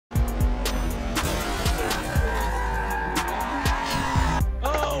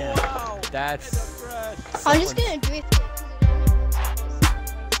That's. I'm just gonna drift it.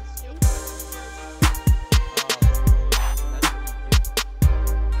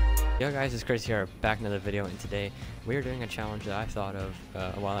 Yo guys, it's Chris here, back in another video, and today we are doing a challenge that I thought of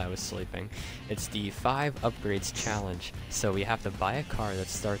while I was sleeping. It's the 5 upgrades challenge. So we have to buy a car that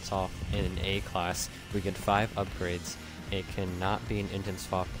starts off in an A class. We get 5 upgrades. It cannot be an engine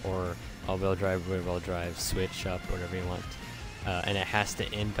swap or all-wheel drive, rear-wheel drive, switch up, whatever you want. And it has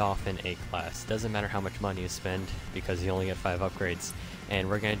to end off in A class. Doesn't matter how much money you spend because you only get 5 upgrades. And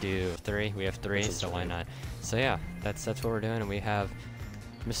we're gonna do 3. We have 3, so why not? So yeah, that's what we're doing, and we have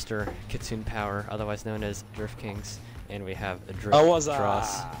Mr. Kitsune Power, otherwise known as Drift Kings, and we have a Drift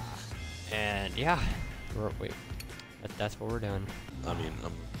Dross. And yeah, that's what we're doing. I mean,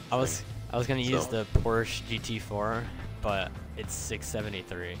 I was gonna use the Porsche GT4, but it's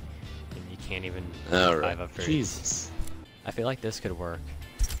 673, and you can't even do 5 upgrades. Jesus. I feel like this could work.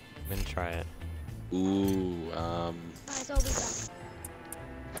 I'm gonna try it. Ooh, Guys, I'll be back.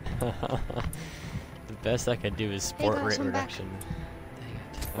 The best I could do is sport rate reduction.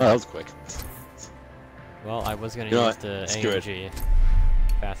 well, that was quick. Well, I was gonna You know use what? the It's AMG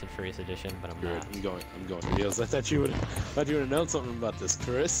Fast and Furious edition, but I'm not. I'm going for deals. I thought you would know something about this,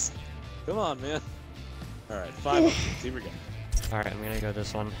 Chris. Come on, man. All right, 5 upgrades. Here we go. All right, I'm gonna go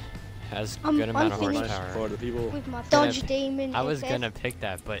this one. Has I'm good amount of finished. horsepower. For the people. With my Dodge Demon. I was FF. gonna pick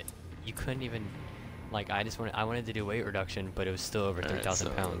that, but you couldn't even. Like, I wanted to do weight reduction, but it was still over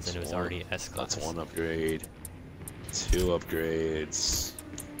 3,000 pounds, and it was already S class. That's 1 upgrade. 2 upgrades.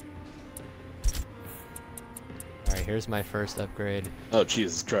 All right, here's my first upgrade. Oh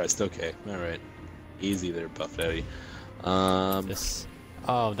Jesus Christ! Okay, all right, easy there, Puff Daddy. Oh, that's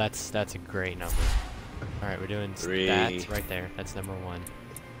a great number. All right, we're doing 3. That's right there. That's number 1.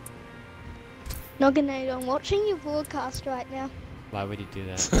 Nogginate, I'm watching your broadcast right now. Why would you do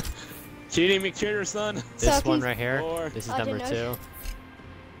that? Cheating McChitter, son. This one right here. 4. This is I number don't 2. know.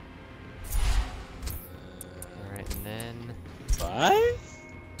 All right, and then 5.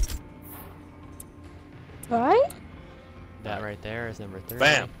 Right? that right there is number 3.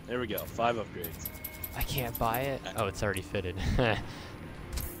 Bam! There we go. 5 upgrades. I can't buy it. Oh, it's already fitted. Yeah.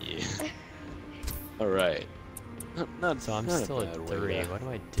 All right. Not So I'm not a still at bad 3. way to- What do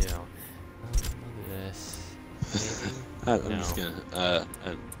I do? I'll do this. I'm No. just gonna.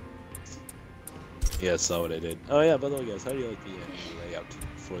 Yeah, I saw what I did. Oh yeah, by the way, guys, how do you like the layout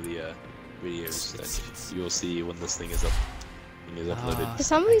for the videos that you will see when this thing is up? Uploaded. For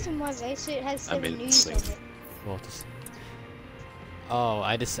some reason, my race suit has I 7 mean, news on same. it. Well, oh,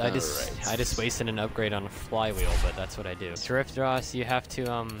 I just wasted an upgrade on a flywheel, but that's what I do. Drift Dross, you have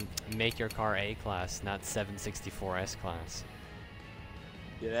to make your car A class, not 764 S class.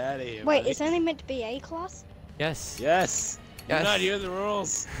 Get out of here. Wait, buddy. it's only meant to be A class? Yes. Yes. You're Yes. not hearing the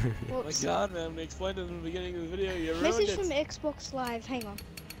rules. Oh my Whoops. God, man! We explained it in the beginning of the video. You ruined Message it. from Xbox Live. Hang on.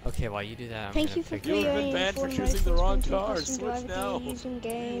 Okay, while you do that, I'm Thank gonna you for pick You have been creating banned for full choosing the wrong motion car. custom Switch driver now. using You will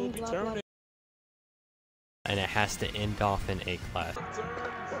game, be blah, blah, blah. terminated. and it has to end off in A class.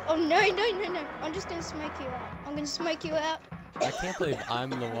 Oh no! I'm just gonna smoke you out. I'm gonna smoke you out. I can't believe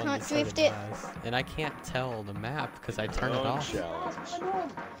I'm the one Can't that said drift it it. does. And I can't tell the map because I turned it off.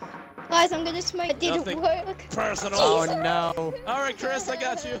 Challenge. Guys, I'm gonna smoke. It didn't Nothing work. Personal. Oh no! All right, Chris, I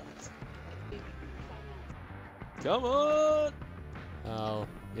got you. Come on. Oh,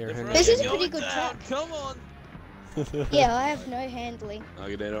 you're This is a Going pretty good down. track. Come on. Yeah, I have no handling.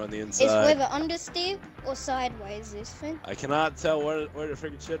 Nogginate on the It's inside. whether understeer or sideways, this thing. I cannot tell where to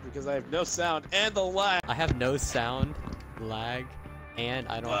freaking shit because I have no sound and the lag. I have no sound, lag, and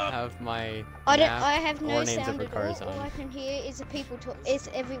I don't have my I map have no or names sound of the at all. cars All I on. can hear is the people talk. Is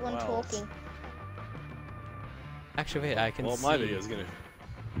everyone 12. talking? Actually, wait, I can Well, see my video is gonna.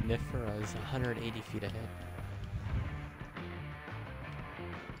 Nifra is 180 feet ahead.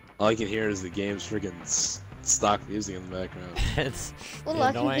 All I can hear is the game's freaking stock music in the background. It's All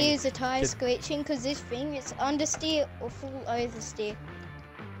I can annoying. hear is the tire Just- screeching because this thing it's understeer or full oversteer.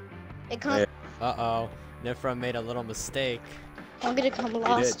 It can't. Uh-oh, Nifra made a little mistake. I'm gonna come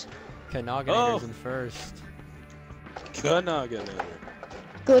last. Kanoganator's Oh. in first. Good Nogginate.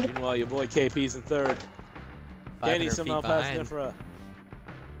 Good. Meanwhile, your boy KP's in 3rd. 500 Danny feet somehow passed behind. Nifra.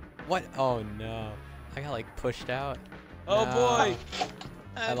 What? Oh no. I got like pushed out. Oh No. boy!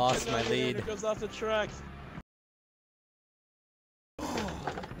 I And lost my Nogginate lead. goes off the track.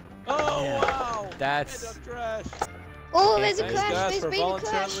 Oh Yeah. wow! That's- End up crash. Oh, Okay, there's a Thanks crash. guys There's for been a crash.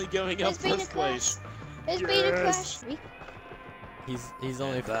 voluntarily going up There's been a first crash. place. There's been a Yes. crash. He's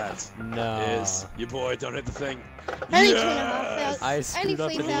only That no. is your boy. Don't hit the thing. Only Yes! 2,500. I Only screwed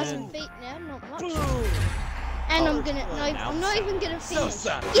up at the 3,000 end. feet now, not much. Boom! And Oh, I'm gonna, no, I'm not even gonna So finish.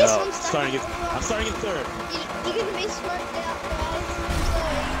 sad. Yes, No, I'm starting. I'm starting in third. You're gonna be smoked out, guys. I'm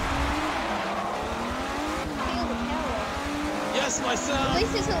sorry. Feel the power. Yes, my sound. At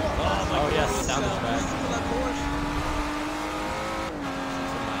least it's a lot faster. Oh, yes, glorious sound is back. Listen to that Porsche.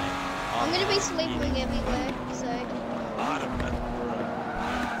 I'm gonna be sleeping everywhere, so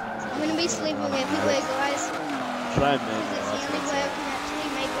I'm gonna be sleeping everywhere, guys. Try, Because man. it's the only way I can actually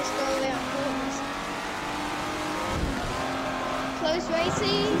make this go around corners. Close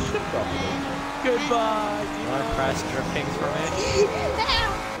racing. And Goodbye. Wanna crash drifting for me?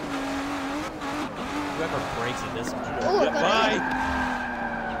 Ow! Whoever breaks in this Oh, I got Goodbye. it.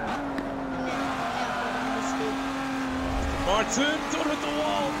 Martin, don't hit the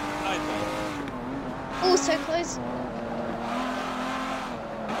wall. I know. Oh, so close.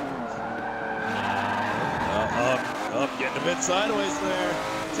 Up, getting a bit sideways there.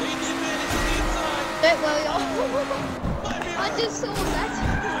 Taking the advantage to the inside. Don't worry, My I just saw that.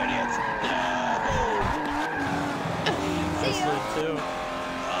 You idiots. See ya. too.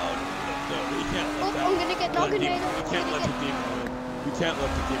 Oh, no, we can't let that. I'm gonna get Nogginator. We can't let the demon win. We can't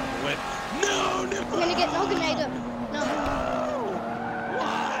let the demon win. No, I'm gonna get Nogginator. No.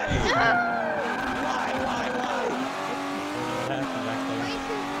 Why? No! Why? What happened back there?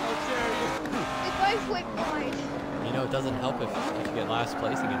 How dare you? We both went wide. You know, it doesn't help if you get last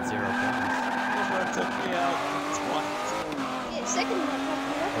place and get 0 points. Never took me out twice. Yeah, second one.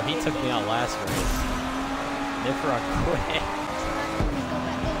 Well, he took me out last race. Nifra quit. We've got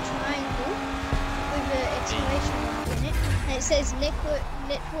that little triangle with an exclamation mark in it, and it says network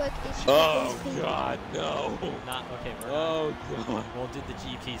issue. Oh God, no! Not okay. We're Oh God! We'll do the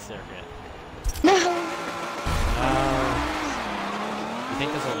GP circuit. No. You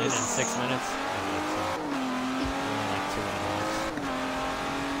think this will end in 6 minutes? I hope so. Only like 2 minutes.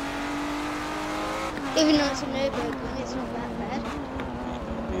 Even though it's a Nürburgring, it's not that bad.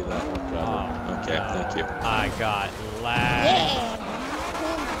 Be that one driver. Oh, Okay, no. thank you. I got lag. Yeah.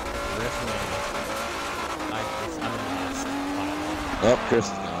 Rip me. I'm in last. Oh, Chris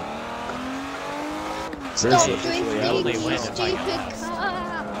is gone. Stop Chris officially drifting, out. only you win if I get stupid last.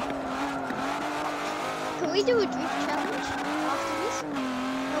 car. Can we do a drift challenge after this?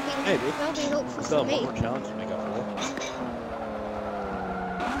 Maybe. That'll be helpful Still for have one me. more challenge to make up for.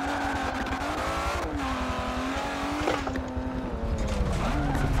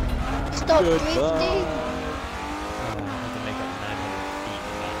 Stop Goodbye. drifting. I have to make up 900 feet.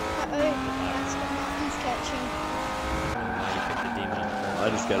 Uh-oh, that's the Martin's catching. Now you pick the demon up first. I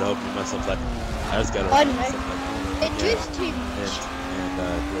just gotta hope you mess up that. I just gotta I hope you know. mess up that corner It again. drifts too much.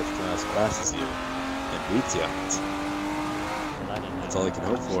 And drift as fast as you and beats you. Well, that didn't That's all I happen.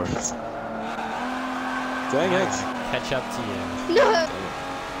 can hope for. Dang it! Catch up to you. No!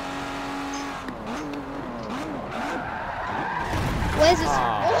 Where's this? Aw.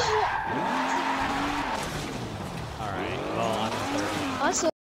 Oh, Alright, well, I'm in third. I saw.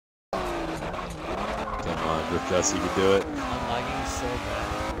 Come on, Drift us, you can do it. I'm lagging so bad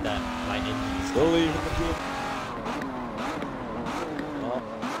that my engine's Slowly, you can do it. Well,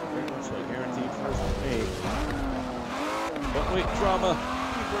 pretty much like guaranteed first for me. But wait, drama.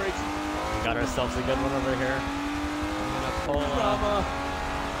 You break. We got ourselves a good one over here. I'm gonna pull up.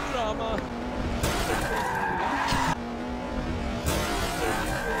 Drama.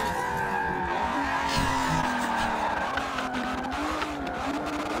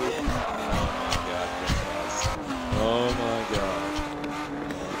 Oh my God.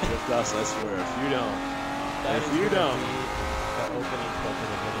 Drift us, I swear. If you don't. That If is you gonna don't. be the opening clip of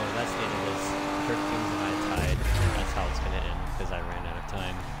the video. That's the end of this. Drift Kings and I tied. That's how it's gonna end because I ran out of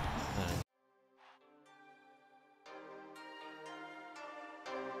time.